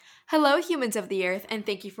Hello, humans of the earth, and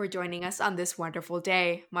thank you for joining us on this wonderful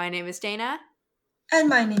day. My name is Dana, And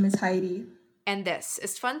my name is Heidi. and this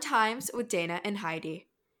is Fun Times with Dana and Heidi.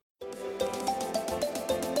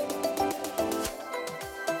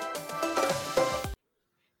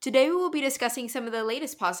 Today we will be discussing some of the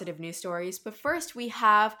latest positive news stories, but first we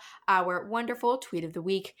have our wonderful tweet of the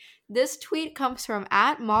week. This tweet comes from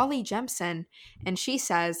 @MollyJemson, and she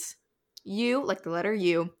says, "You, like the letter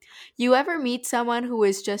U, you ever meet someone who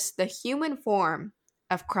is just the human form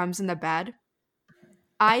of crumbs in the bed?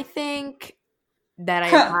 I think that I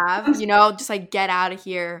have, Crumbs. just like get out of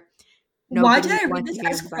here. Why did Nobody I read wants this to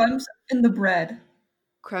hear as about crumbs in the bread?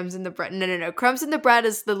 crumbs in the bread. No. Crumbs in the bread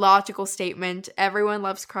is the logical statement. Everyone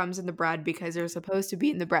loves crumbs in the bread because they're supposed to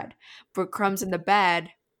be in the bread. But crumbs in the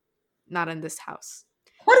bed, not in this house.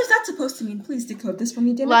 What is that supposed to mean? Please decode this for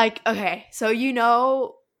me, Dana. Like, okay, so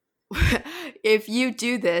if you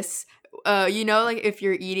do this, like if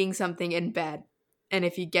you're eating something in bed and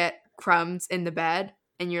if you get crumbs in the bed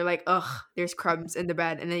and you're like, ugh, there's crumbs in the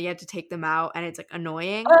bed, and then you have to take them out and it's like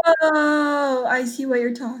annoying. Oh, I see what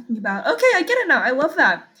you're talking about. Okay, I get it now. I love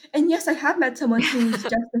that. And yes, I have met someone who's just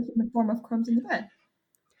the human form of crumbs in the bed.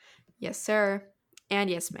 Yes, sir.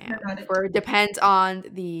 And yes, You're ma'am. not it. For it depends on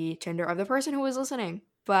the gender of the person who is listening.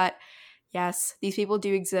 But yes, these people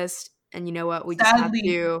do exist, and you know what? Sadly,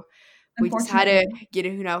 We just had to,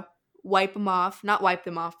 unfortunately. wipe them off. Not wipe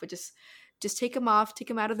them off, but just take them off, take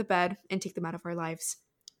them out of the bed, and take them out of our lives.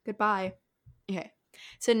 Goodbye. Okay.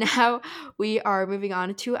 So now we are moving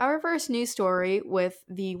on to our first news story with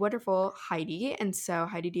the wonderful Heidi. And so,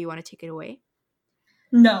 Heidi, do you want to take it away?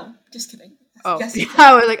 No, just kidding. Oh, Yes, you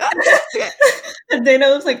I was like, okay. and Dana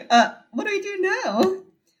was like, what do I do now?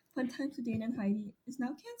 Fun Times with Dana and Heidi is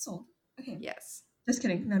now canceled. Okay. Yes. Just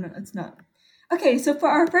kidding. No, it's not. Okay, so for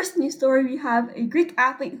our first news story, we have a Greek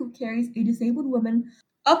athlete who carries a disabled woman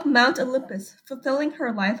up Mount Olympus, fulfilling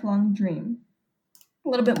her lifelong dream. A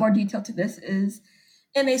little bit more detail to this is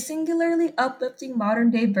in a singularly uplifting modern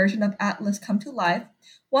day version of Atlas Come to Life,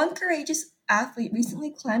 one courageous athlete recently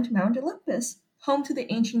climbed Mount Olympus, home to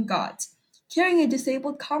the ancient gods, carrying a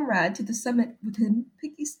disabled comrade to the summit with him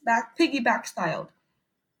piggyback styled.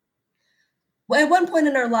 Well, at one point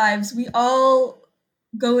in our lives, we all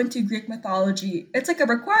go into Greek mythology. It's like a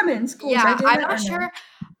requirement in schools, right, Yeah, Dana? Or no?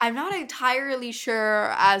 I'm not entirely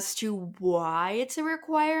sure as to why it's a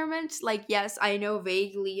requirement. Like, yes, I know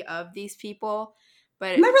vaguely of these people,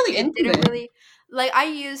 but I'm not really it into didn't it. really, like, I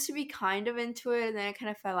used to be kind of into it and then I kind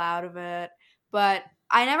of fell out of it. But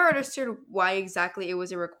I never understood why exactly it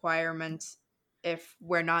was a requirement if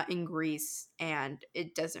we're not in Greece, and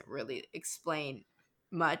it doesn't really explain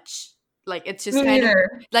much. Like, it's Me just kind of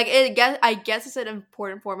neither. like I guess it's an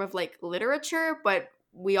important form of like literature, but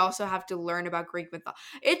we also have to learn about Greek mythology.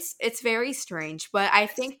 It's very strange, but I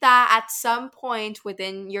think that at some point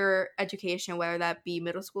within your education, whether that be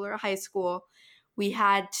middle school or high school, we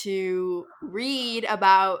had to read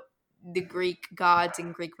about the Greek gods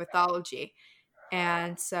and Greek mythology.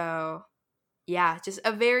 And so, yeah, just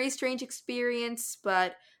a very strange experience,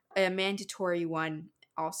 but a mandatory one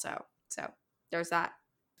also. So, there's that.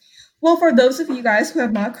 Well, for those of you guys who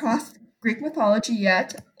have not crossed Greek mythology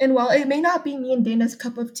yet, and while it may not be me and Dana's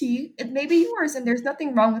cup of tea, it may be yours, and there's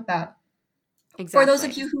nothing wrong with that. For those of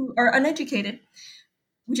Exactly. you who are uneducated,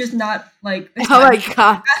 which is not like this Oh my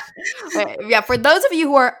time, god. Yeah, for those of you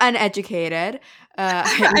who are uneducated, I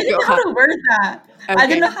I need didn't to know how to word that. I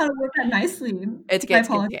didn't okay. know how to word that nicely. It's okay, My it's okay, it's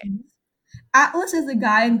okay. apologies. Atlas is a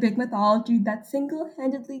guy in Greek mythology that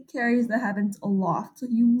single-handedly carries the heavens aloft, so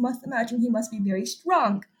you must imagine he must be very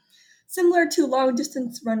strong. Similar to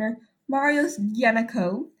long-distance runner Marios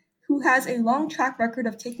Giannakou, who has a long track record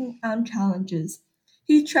of taking on challenges.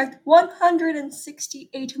 He trekked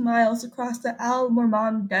 168 miles across the Al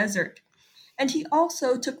Mormon Desert, and he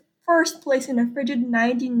also took first place in a frigid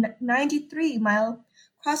 93-mile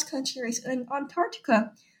cross-country race in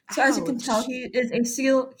Antarctica. So as you can tell, Ouch. he is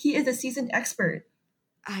a seasoned expert.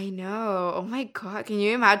 I know. Oh my god. Can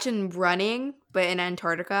you imagine running but in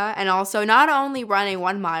Antarctica, and also not only running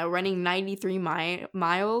 1 mile, running 93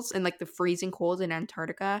 miles in like the freezing cold in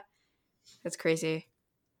Antarctica? That's crazy.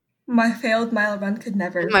 My failed mile run could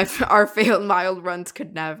never. Our failed mile runs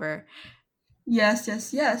could never. Yes.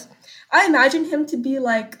 I imagine him to be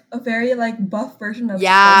like a very like buff version of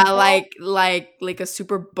Yeah, SpongeBob. like a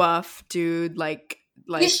super buff dude, like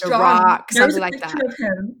He's The strong. Rock, There's something a like picture that. of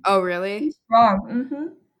him. Oh, really? He's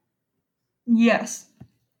strong. Yes.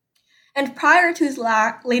 And prior to his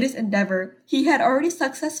latest endeavor, he had already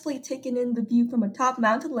successfully taken in the view from atop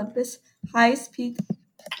Mount Olympus, highest peak.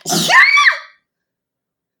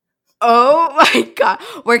 Oh my god,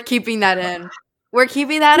 we're keeping that in. We're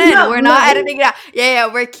keeping that You're in. not We're not lying. editing it out.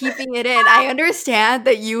 Yeah, we're keeping it in. I understand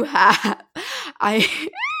that you have I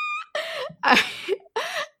I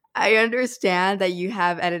I understand that you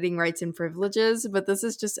have editing rights and privileges, but this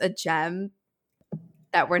is just a gem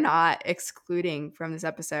that we're not excluding from this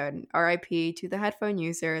episode. RIP to the headphone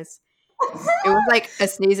users. It was like a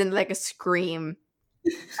sneeze and like a scream.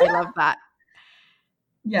 I love that.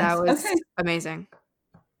 That Yes. was Okay. amazing.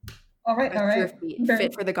 All right. A All pure right. feat,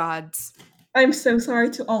 fit for the gods. I'm so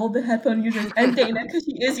sorry to all the headphone users and Dana because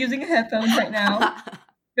she is using headphones right now.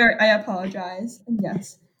 I apologize. And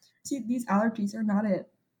yes, see, these allergies are not it.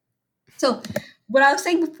 So, what I was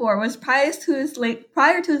saying before was prior to his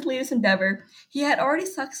latest endeavor, he had already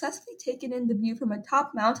successfully taken in the view from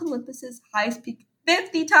atop Mount Olympus's highest peak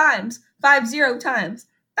 50 times, 50 times.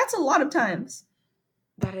 That's a lot of times.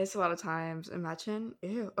 That is a lot of times. Imagine.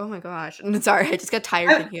 Ew. Oh my gosh. I'm sorry. I just got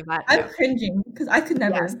tired thinking of that. I'm cringing because I could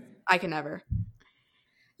never. Yes, I can never.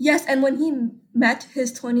 Yes, and when he met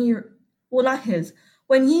his 20-year, well, not his,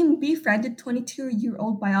 when he befriended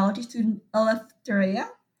 22-year-old biology student Eleftheria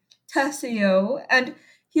Tessio, and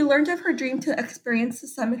he learned of her dream to experience the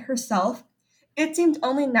summit herself, it seemed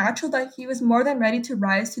only natural that he was more than ready to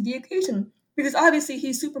rise to the occasion. Because obviously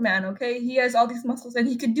he's Superman, okay? He has all these muscles and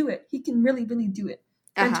he can do it. He can really, really do it.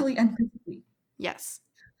 Mentally and physically. Yes.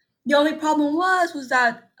 The only problem was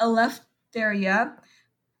that Eleftheria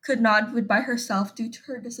could not do it by herself due to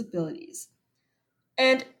her disabilities.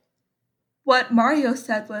 And what Mario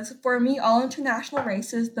said was, for me, all international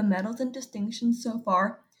races, the medals and distinctions so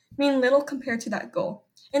far mean little compared to that goal.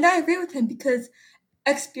 And I agree with him because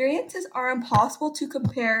experiences are impossible to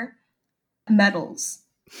compare medals.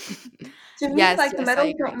 To me, Yes, like the yes, I medals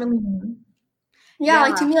agree. don't really mean. Yeah,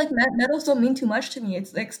 like to me, like medals don't mean too much to me.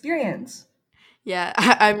 It's the experience. Yeah,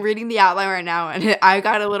 I'm reading the outline right now and I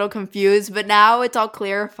got a little confused, but now it's all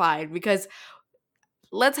clarified because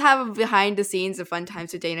let's have a behind the scenes of Fun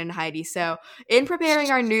Times with Dana and Heidi. So, in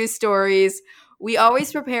preparing our news stories, we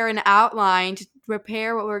always prepare an outline to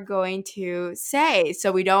prepare what we're going to say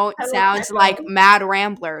so we don't sound like mad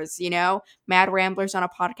ramblers, mad ramblers on a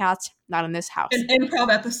podcast, not in this house. An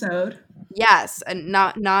improv episode. Yes, and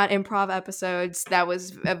not improv episodes. That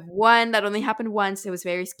was one that only happened once. It was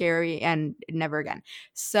very scary and never again.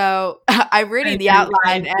 So I'm reading the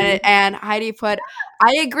outline and Heidi put,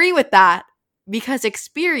 I agree with that because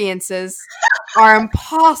experiences are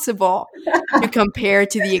impossible to compare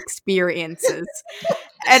to the experiences.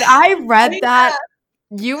 And I read that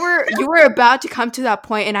you were about to come to that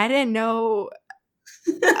point and I didn't know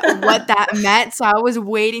what that meant, so I was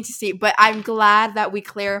waiting to see, but I'm glad that we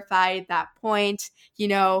clarified that point.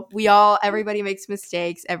 Everybody makes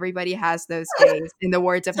mistakes, everybody has those days, in the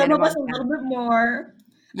words of some Hannah of us Montana. a little bit more.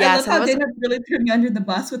 Yeah, I love how Dana really threw me under the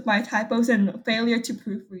bus with my typos and failure to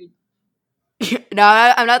proofread. No,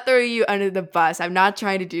 I'm not throwing you under the bus. I'm not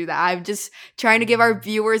trying to do that. I'm just trying to give our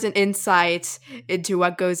viewers an insight into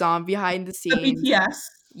what goes on behind the scenes. The BTS.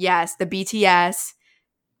 Yes, the BTS,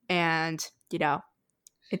 and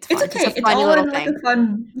it's fun. It's okay. It's all in like a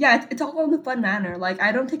fun. Yeah, it's all in a fun manner. Like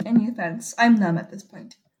I don't take any offense. I'm numb at this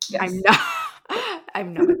point. Yes.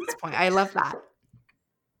 I'm numb at this point. I love that.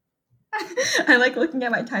 I like looking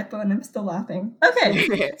at my typo and I'm still laughing.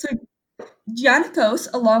 Okay, so Giannikos,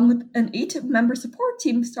 along with an 8-member support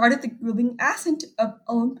team, started the grueling ascent of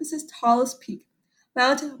Olympus's tallest peak,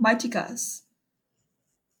 Mount Mytikas.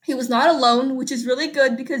 He was not alone, which is really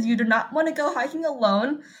good because you do not want to go hiking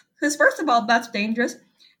alone. Because first of all, that's dangerous,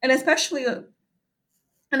 and especially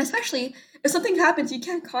if something happens, you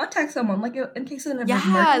can't contact someone, like in case of an emergency.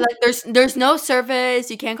 Like there's no service.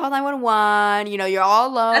 You can't call 911. You're all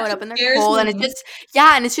alone up in the cold, and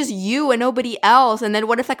it's just you and nobody else. And then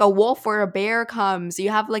what if like a wolf or a bear comes? You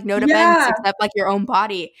have like no defense except like your own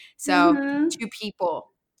body. So 2 people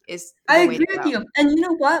is. I agree with you. And you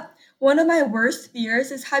know what? One of my worst fears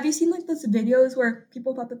is, have you seen like those videos where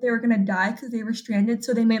people thought that they were gonna die because they were stranded,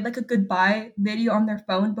 so they made like a goodbye video on their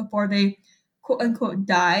phone before they quote unquote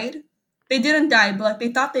died? They didn't die, but like they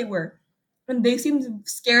thought they were. And they seemed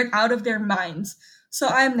scared out of their minds. So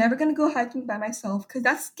I'm never gonna go hiking by myself because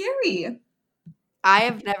that's scary. I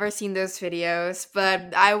have never seen those videos,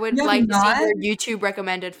 but I would like to see your YouTube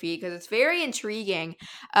recommended feed because it's very intriguing.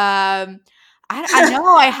 I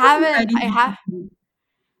know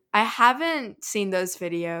I haven't seen those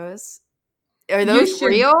videos. Are those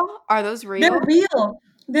real?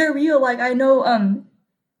 They're real. Like I know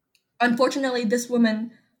unfortunately this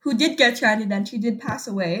woman who did get stranded and she did pass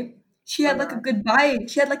away. She had like a goodbye.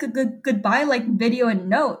 She had like a goodbye like video and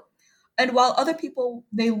note. And while other people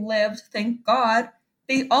they lived, thank God,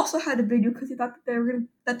 they also had a video because they thought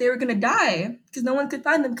that they were gonna die because no one could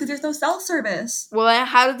find them because there's no cell service. Well,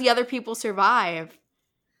 how did the other people survive?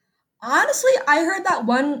 Honestly, I heard that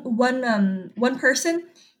one person,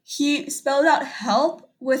 he spelled out help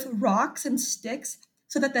with rocks and sticks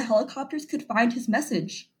so that the helicopters could find his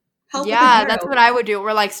message. Help with an Yeah, that's arrow. what I would do.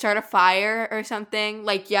 Or like start a fire or something.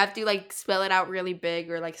 Like you have to like spell it out really big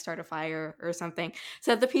or like start a fire or something.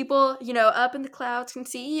 So that the people, up in the clouds can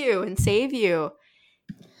see you and save you.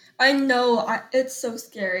 I know, it's so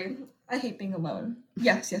scary. I hate being alone.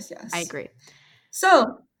 Yes, yes, I yes. agree.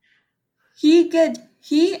 So he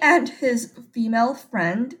and his female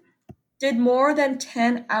friend did more than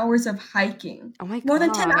 10 hours of hiking. Oh my More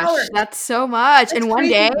than 10 gosh, hours. that's so much. That's In one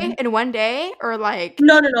crazy. day? In one day? Or like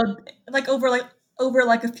No, no, no. Over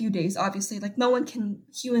like a few days, obviously. Like no one can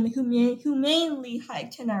humanely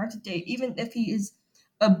hike 10 hours a day, even if he is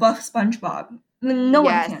a buff SpongeBob. No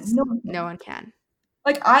one can. yes, No one no can. one can.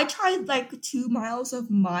 Like I tried like 2 miles of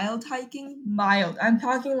mild hiking. Mild. I'm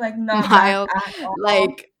talking like not bad Mild, at all.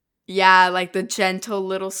 like yeah, like the gentle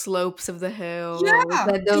little slopes of the hill with Yeah.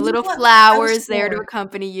 the And you know little what? I was flowers there to sore.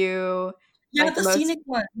 accompany you. Yeah, Like the the most scenic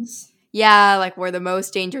ones. Yeah, like where the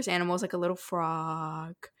most dangerous animals like a little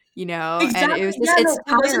frog, and it Exactly. was just Yeah, it's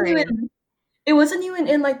no, tiring. it wasn't even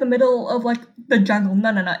in like the middle of like the jungle.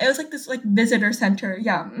 No, no, no. It was like this like visitor center.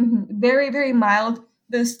 Yeah. Very, very mild.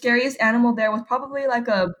 The scariest animal there was probably like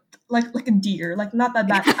a deer. Like not that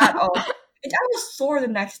bad at all. And I was sore the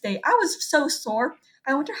next day. I was so sore.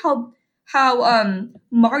 I wonder how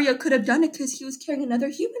Mario could have done it because he was carrying another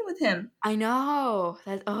human with him. I know.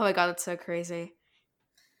 That Oh my god, that's so crazy.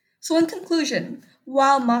 So in conclusion,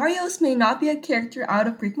 while Marios may not be a character out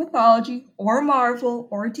of Greek mythology or Marvel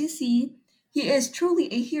or DC, he is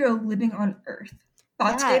truly a hero living on Earth.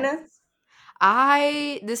 Thoughts, Yes.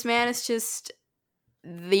 Dana? This man is just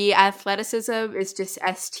the athleticism is just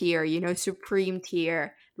S tier, supreme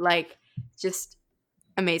tier. Like just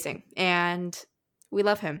amazing. And we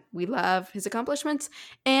love him. We love his accomplishments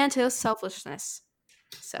and his selflessness.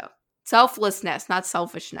 So, selflessness, not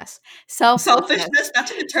selfishness. Selflessness. Selfishness,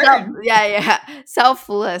 that's a term. Yeah.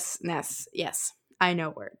 Selflessness. Yes, I know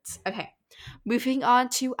words. Okay, moving on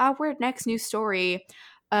to our next news story.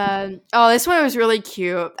 This one was really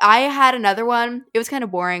cute. I had another one. It was kind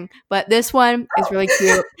of boring, but this one is really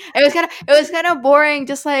cute. It was kind of boring,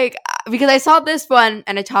 just like because I saw this one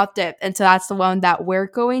and I topped it, and so that's the one that we're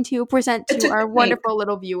going to present It to took our a take. wonderful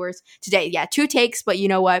little viewers today. Yeah, 2 takes, but you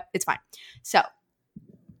know what? It's fine. So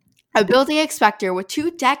a building inspector with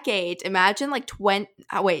 2 decades. Imagine like 20.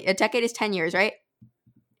 Wait, a decade is 10 years, right?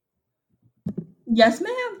 Yes,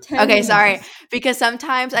 ma'am. 10 Okay, years. sorry. Because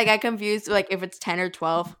sometimes I get confused, like if it's 10 or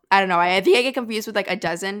 12. I don't know. I think I get confused with like a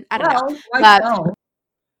dozen. I don't know. Well, why But 12?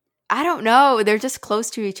 I don't know. They're just close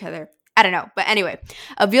to each other. I don't know. But anyway,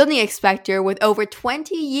 a building inspector with over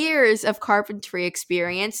 20 years of carpentry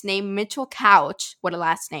experience named Mitchell Couch, what a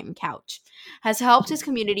last name, Couch, has helped his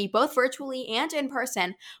community both virtually and in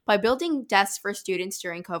person by building desks for students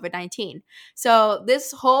during COVID-19. So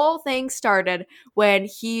this whole thing started when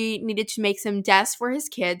he needed to make some desks for his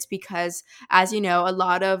kids because, as you know, a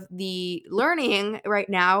lot of the learning right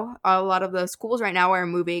now, a lot of the schools right now are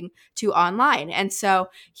moving to online. And so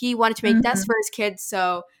he wanted to make desks for his kids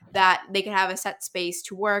so that they could have a set space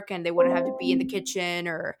to work and they wouldn't have to be in the kitchen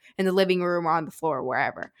or in the living room or on the floor or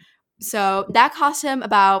wherever. So that cost him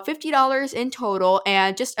about $50 in total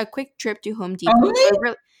and just a quick trip to Home Depot.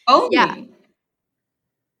 Only? Yeah. Only.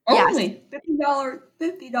 Yes. Only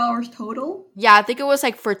 $50 total? Yeah, I think it was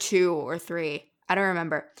like for 2 or 3. I don't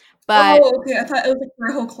remember. But Oh, okay. I thought it was like for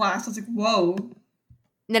a whole class. I was like, whoa.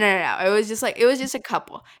 No. It was just a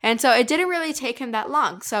couple. And so it didn't really take him that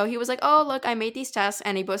long. So he was like, "Oh, look, I made these tests,"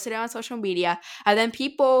 and he posted it on social media. And then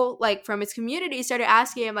people like from his community started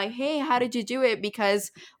asking him like, "Hey, how did you do it?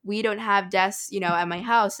 Because we don't have desks, at my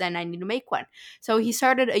house and I need to make one." So he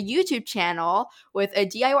started a YouTube channel with a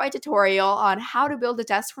DIY tutorial on how to build a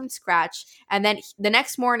desk from scratch. And then the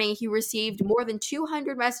next morning he received more than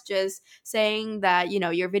 200 messages saying that,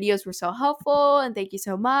 your videos were so helpful and thank you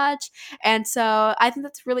so much. And so I think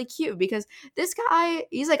that's really cute because this guy,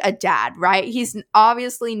 he's like a dad, right? He's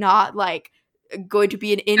obviously not like going to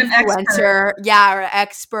be an influencer, or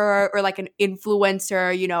expert or like an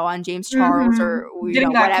influencer, on James Charles or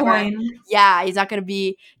Getting that whatever. coin. Yeah, he's not going to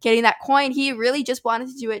be getting that coin. He really just wanted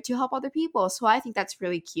to do it to help other people. So I think that's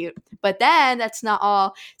really cute. But then that's not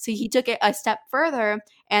all. So he took it a step further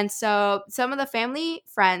And so some of the family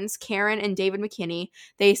friends, Karen and David McKinney,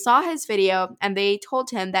 they saw his video and they told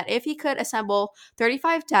him that if he could assemble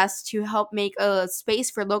 35 desks to help make a space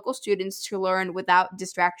for local students to learn without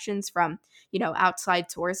distractions from,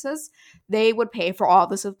 outside sources, they would pay for all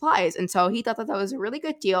the supplies. And so he thought that that was a really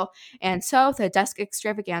good deal. And so the desk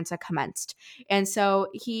extravaganza commenced. And so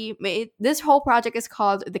he made this whole project is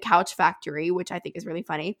called the Couch Factory, which I think is really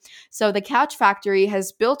funny. So the Couch Factory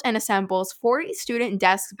has built and assembles 40 student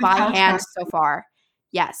desks by hand so far.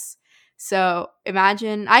 Yes. So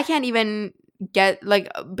imagine, I can't even get,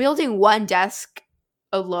 building one desk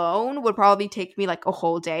alone would probably take me like a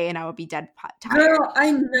whole day and I would be dead tired. Girl,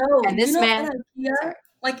 I know. And this man, in IKEA,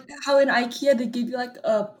 like how in IKEA they give you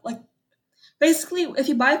basically if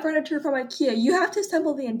you buy furniture from IKEA, you have to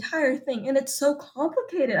assemble the entire thing, and it's so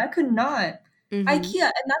complicated. I could not. IKEA,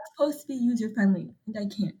 and that's supposed to be user friendly, and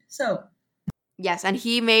I can't. So yes, and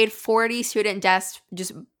he made 40 student desks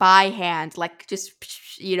just by hand, like just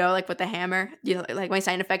like with the hammer, like my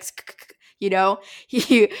sound effects. He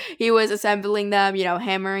was assembling them,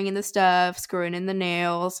 hammering in the stuff, screwing in the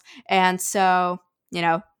nails, and so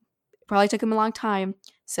probably took him a long time.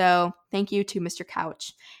 So thank you to Mr.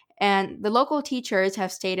 Couch. And the local teachers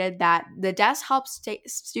have stated that the desk helps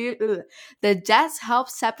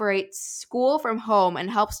separate school from home and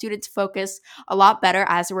help students focus a lot better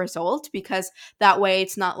as a result, because that way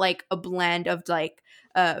it's not like a blend of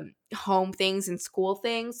home things and school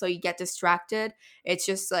things, so you get distracted. It's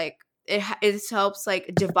just like it helps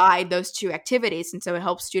divide those two activities, and so it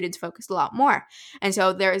helps students focus a lot more. And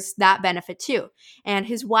so there's that benefit too. And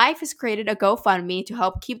his wife has created a GoFundMe to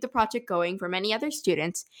help keep the project going for many other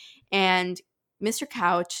students, and Mr.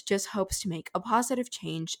 Couch just hopes to make a positive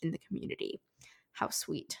change in the community. How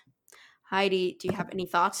sweet. Heidi, do you have any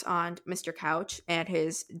thoughts on Mr. Couch and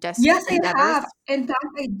his desk yes, endeavors? I have. In fact,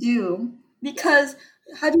 I do. Because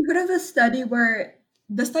have you heard of a study where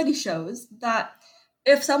the study shows that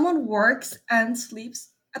if someone works and sleeps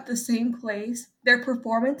at the same place, their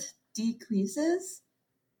performance decreases?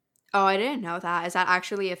 Oh, I didn't know that. Is that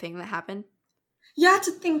actually a thing that happened? Yeah, it's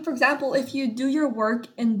a thing. For example, if you do your work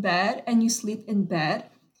in bed and you sleep in bed,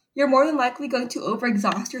 you're more than likely going to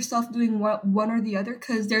overexhaust yourself doing one or the other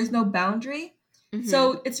because there's no boundary. Mhm.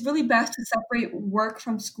 So it's really best to separate work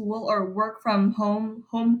from school or work from home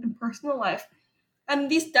and personal life. And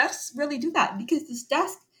these desks really do that because this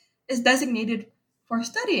desk is designated for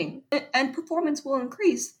studying, and performance will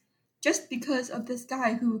increase just because of this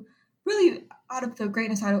guy who really, out of the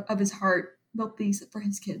greatness of his heart, built these for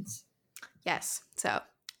his kids. Yes. So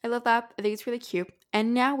I love that. I think it's really cute.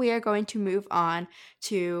 And now we are going to move on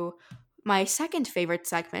to my second favorite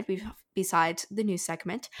segment besides the news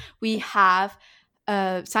segment. We have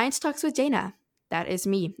Science Talks with Dana. That is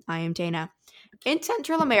me. I am Dana. In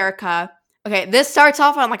Central America, okay, this starts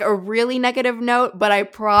off on a really negative note, but I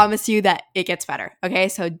promise you that it gets better. Okay,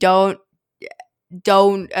 so don't get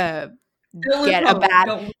a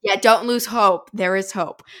bad. Don't lose hope. There is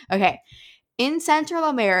hope. Okay, in Central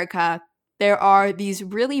America, there are these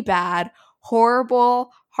really bad,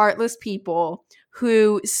 horrible, heartless people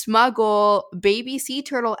who smuggle baby sea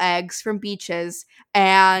turtle eggs from beaches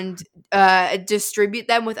and distribute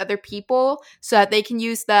them with other people so that they can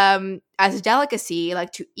use them as a delicacy,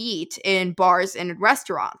 to eat in bars and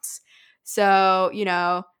restaurants. So,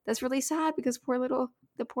 that's really sad because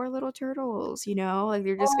the poor little turtles,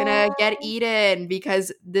 they're just gonna get eaten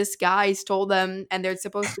because this guy stole them and they're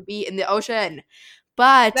supposed to be in the ocean.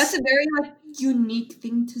 But that's a very unique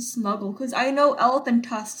thing to smuggle, because I know elephant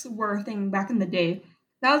tusks were a thing back in the day.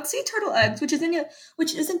 Now it's sea turtle eggs, which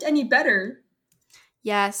isn't any better.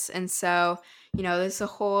 Yes, and so there's a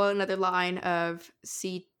whole another line of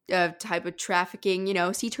type of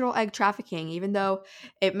trafficking, sea turtle egg trafficking. Even though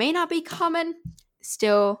it may not be common,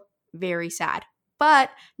 still very sad.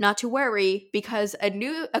 But not to worry, because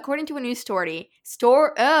according to a new story,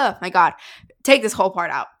 oh my god, take this whole part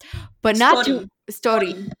out. But not to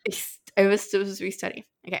story. I was supposed to be study.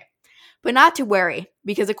 Okay. But not to worry,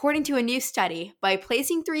 because according to a new study, by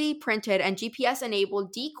placing 3D printed and GPS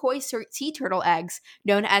enabled decoy sea turtle eggs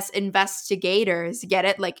known as investigators, get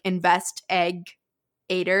it? Like invest egg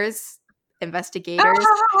aiders, investigators.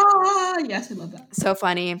 Yes, I love that. So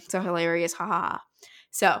funny, so hilarious, haha.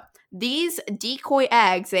 So these decoy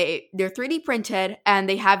eggs, they're 3D printed and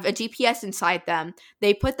they have a GPS inside them.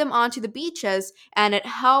 They put them onto the beaches and it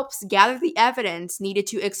helps gather the evidence needed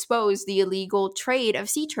to expose the illegal trade of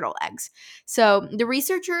sea turtle eggs. So the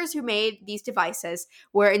researchers who made these devices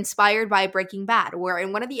were inspired by Breaking Bad, where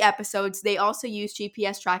in one of the episodes they also used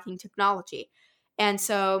GPS tracking technology. And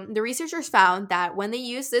so the researchers found that when they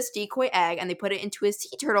used this decoy egg and they put it into a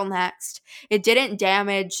sea turtle nest, it didn't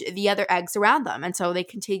damage the other eggs around them. And so they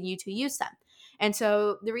continued to use them. And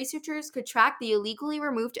so the researchers could track the illegally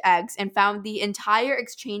removed eggs and found the entire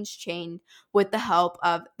exchange chain with the help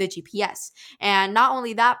of the GPS. And not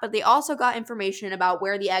only that, but they also got information about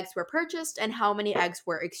where the eggs were purchased and how many eggs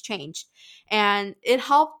were exchanged. And it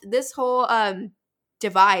helped this whole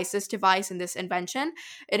this device and this invention,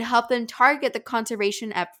 it helped them target the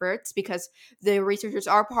conservation efforts because the researchers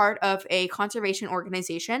are part of a conservation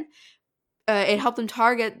organization. It helped them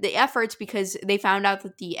target the efforts because they found out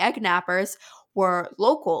that the egg nappers were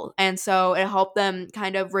local. And so it helped them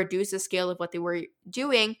kind of reduce the scale of what they were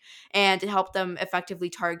doing, and it helped them effectively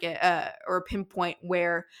target or pinpoint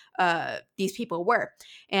where these people were.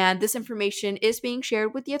 And this information is being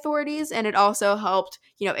shared with the authorities, and it also helped,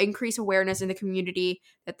 increase awareness in the community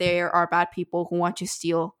that there are bad people who want to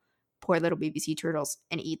steal poor little baby sea turtles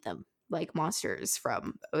and eat them like monsters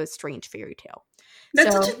from a strange fairy tale.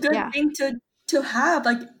 That's So such a good yeah. thing to have.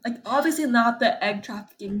 Like obviously not the egg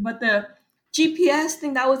trafficking, but the GPS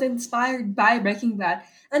thing that was inspired by Breaking Bad.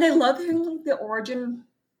 And I love hearing like the origin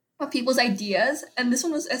of people's ideas. And this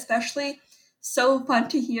one was especially so fun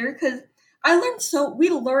to hear because we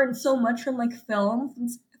learned so much from like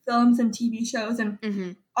films and TV shows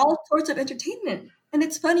and all sorts of entertainment. And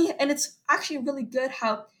it's funny and it's actually really good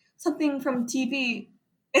how something from TV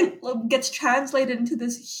gets translated into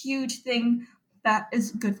this huge thing that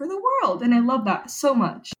is good for the world. And I love that so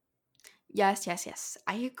much. Yes, yes, yes.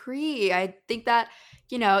 I agree. I think that,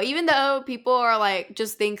 even though people are like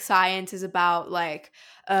just think science is about like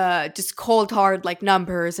just cold hard like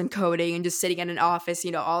numbers and coding and just sitting in an office,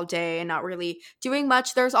 all day and not really doing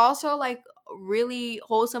much, there's also like really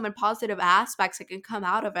wholesome and positive aspects that can come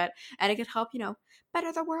out of it, and it can help,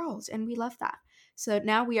 better the world, and we love that. So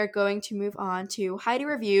now we are going to move on to Heidi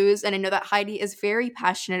reviews, and I know that Heidi is very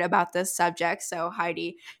passionate about this subject. So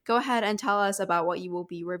Heidi, go ahead and tell us about what you will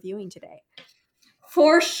be reviewing today.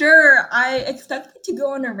 For sure. I expected to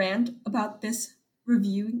go on a rant about this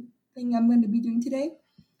review thing I'm going to be doing today.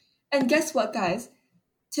 And guess what, guys?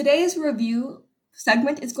 Today's review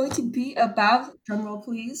segment is going to be about, drumroll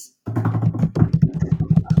please,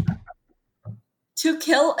 To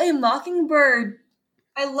Kill a Mockingbird.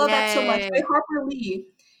 I love that so much. By Yay. Harper Lee.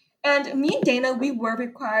 And me and Dana, we were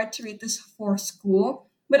required to read this for school,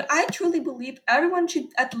 but I truly believe everyone should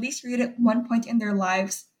at least read it at one point in their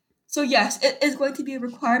lives. So yes, it is going to be a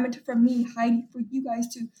requirement from me, Heidi, for you guys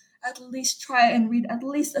to at least try and read at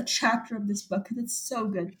least a chapter of this book because it's so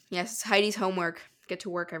good. Yes, it's Heidi's homework. Get to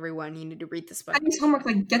work, everyone. You need to read this book. Heidi's homework,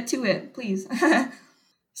 like get to it, please.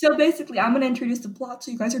 So basically, I'm going to introduce the plot so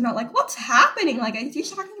you guys are not like, what's happening? Like, you're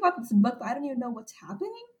talking about this book, but I don't even know what's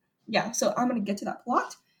happening. Yeah, so I'm going to get to that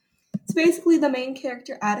plot. So basically, the main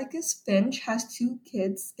character, Atticus Finch, has two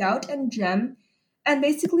kids, Scout and Jem. And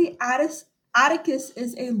basically, Atticus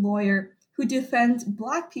is a lawyer who defends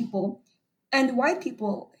Black people and white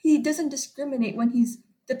people. He doesn't discriminate when he's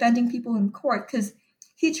defending people in court because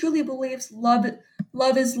he truly believes love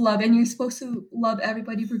is love, and you're supposed to love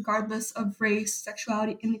everybody regardless of race,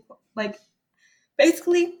 sexuality, and like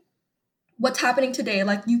basically what's happening today.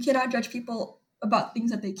 Like you cannot judge people about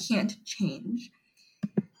things that they can't change.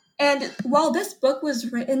 And while this book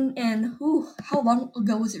was written in how long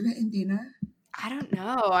ago was it written, Dana? I don't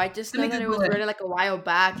know. I just know that it was written like a while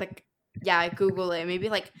back. Like, yeah, Google it. Maybe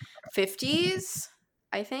like 50s,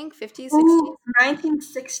 I think. 50s, 60s? Ooh,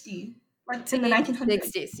 1960. Like in the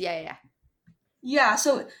 1900s. 60s. Yeah. Yeah,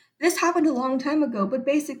 so this happened a long time ago, but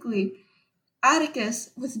basically, Atticus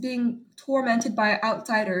was being tormented by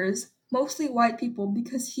outsiders, mostly white people,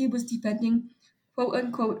 because he was defending, quote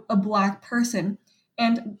unquote, a Black person.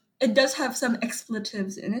 And it does have some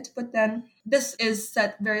expletives in it, but then this is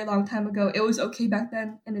set very long time ago. It was okay back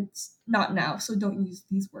then, and it's not now, so don't use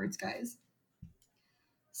these words, guys.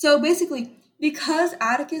 So basically, because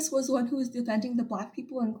Atticus was the one who was defending the Black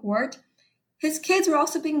people in court, his kids were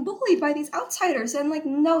also being bullied by these outsiders. And like,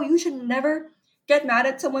 no, you should never get mad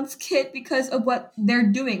at someone's kid because of what they're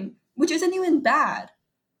doing, which isn't even bad.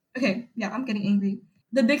 Okay, yeah, I'm getting angry.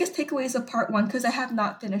 The biggest takeaways of part one, because I have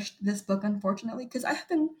not finished this book, unfortunately, because I have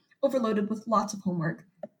been overloaded with lots of homework,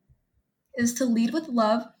 is to lead with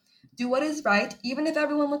love, do what is right, even if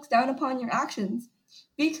everyone looks down upon your actions.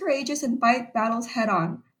 Be courageous and fight battles head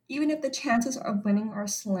on, even if the chances of winning are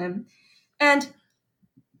slim. And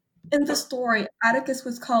in the story, Atticus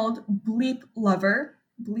was called Bleep Lover,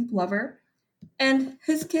 and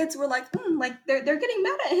his kids were like, they're getting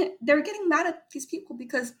mad at him. They're getting mad at these people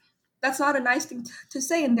because that's not a nice thing to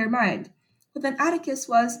say in their mind. But then Atticus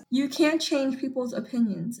was, you can't change people's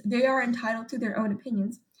opinions. They are entitled to their own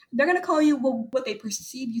opinions. They're gonna call you what they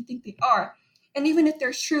perceive you think they are. And even if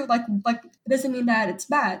they're true, like it doesn't mean that it's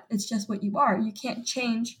bad. It's just what you are. You can't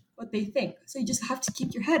change what they think. So you just have to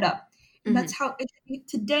keep your head up. And Mm-hmm. that's how it should be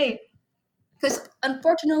today. Because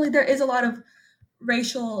unfortunately there is a lot of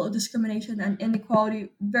racial discrimination and inequality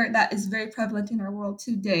that is very prevalent in our world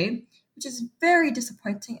today, which is very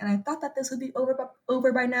disappointing. And I thought that this would be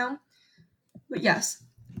over by now. But yes,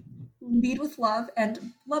 lead with love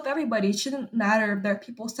and love everybody. It shouldn't matter their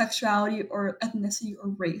people's sexuality or ethnicity or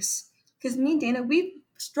race. Because me and Dana, we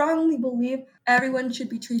strongly believe everyone should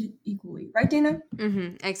be treated equally. Right, Dana?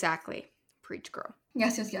 Mm-hmm. Exactly. Preach, girl.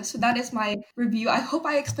 Yes, yes, yes. So that is my review. I hope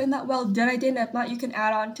I explained that well. Did I, Dana? If not, you can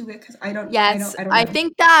add on to it because Yes, I don't I know.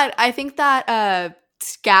 think that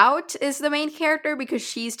Scout is the main character because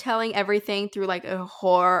she's telling everything through like a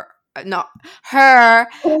horror no her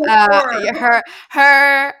Or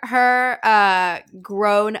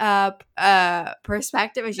grown up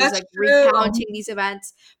perspective, and she's that's like true. recounting these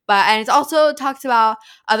events. But and it also talks about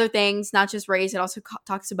other things, not just race. It also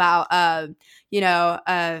talks about the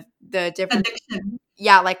different, Addiction.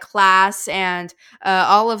 yeah, like class and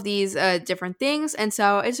all of these different things. And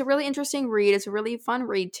so it's a really interesting read. It's a really fun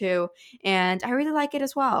read too, and I really like it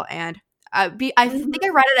as well. And I think I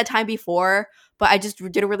Mhm. read it a time before, but I just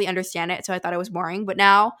didn't really understand it, so I thought it was boring. But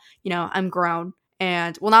now, I'm grown,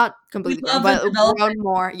 and well, not We completely grown, love the but grown development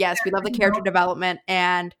more. Yes, we love the character character. development,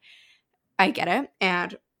 and I get it,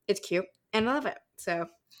 and it's cute, and I love it. So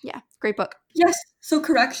yeah, great book. Yes. So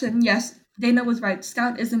correction. Yes, Dana was right.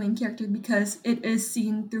 Scout is the main character because it is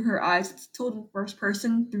seen through her eyes. It's total first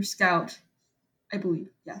person through Scout, I believe.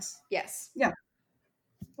 Yes. Yes. Yeah.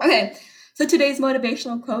 Okay. So today's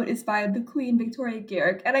motivational quote is by the Queen Victoria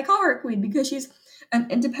Garrick, and I call her a queen because she's an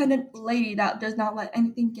independent lady that does not let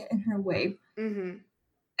anything get in her way. Mm-hmm.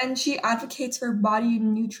 And she advocates for body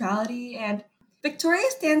neutrality. And Victoria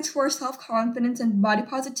stands for self confidence and body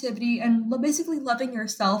positivity and basically loving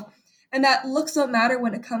yourself. And that looks don't matter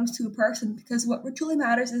when it comes to a person because what truly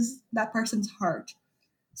matters is that person's heart.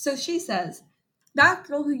 So she says, that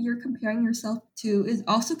girl who you're comparing yourself to is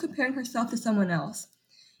also comparing herself to someone else.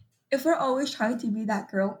 If we're always trying to be that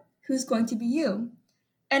girl, who's going to be you?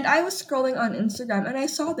 And I was scrolling on Instagram and I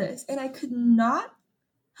saw this and I could not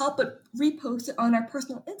help but repost it on our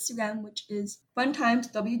personal Instagram, which is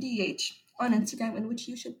FunTimesWDH on Instagram, and which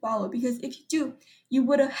you should follow because if you do, you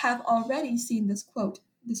would have already seen this quote,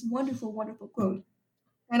 this wonderful, wonderful quote.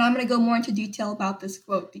 And I'm going to go more into detail about this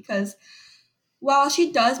quote because while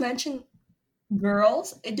she does mention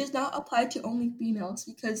girls, it does not apply to only females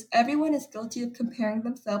because everyone is guilty of comparing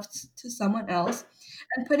themselves to someone else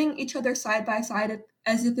and putting each other side by side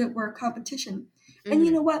as if it were a competition. And you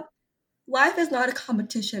Mm-hmm. know what? Life is not a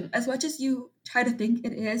competition. As much as you try to think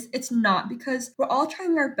it is, it's not because we're all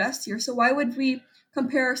trying our best here. So why would we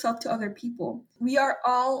compare ourselves to other people? We are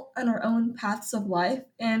all on our own paths of life,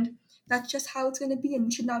 and that's just how it's going to be. And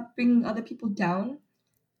we should not bring other people down.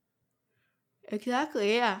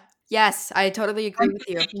 Exactly, yeah. Yes, I totally agree I'm with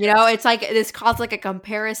you. suspicious. It's like this caused like a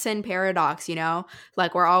comparison paradox,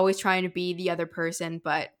 Like we're always trying to be the other person,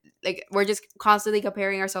 but like we're just constantly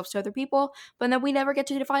comparing ourselves to other people, but then we never get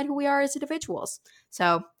to define who we are as individuals.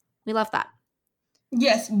 So we love that.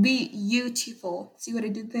 Yes, be beautiful. See what I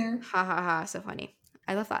did there? Ha ha ha, so funny.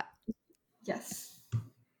 I love that. Yes.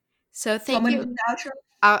 So So I'm thank going to you. do the outro.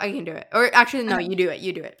 I can do it. Or actually, no, Okay. you do it.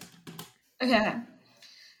 You do it. Okay.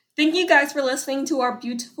 Thank you guys for listening to our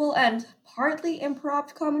beautiful and partly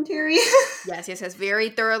improv commentary. Yes, yes, yes. Very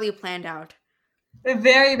thoroughly planned out.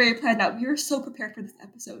 Very, very planned out. We were so prepared for this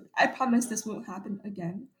episode. I promise this won't happen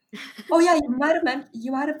again. Oh yeah, you might have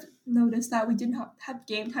noticed that we did not have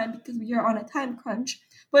game time because we are on a time crunch.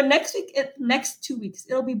 But next 2 weeks,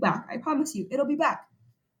 it'll be back. I promise you, it'll be back.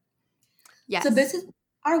 So Yes. visit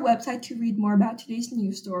our website to read more about today's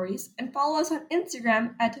news stories and follow us on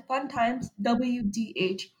Instagram at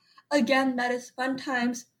FunTimesWDH. Again, that is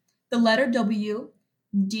FunTimes, the letter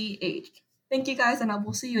WDH. Thank you guys, and I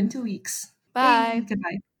will see you in 2 weeks. Hey, Bye.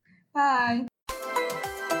 goodbye. Bye.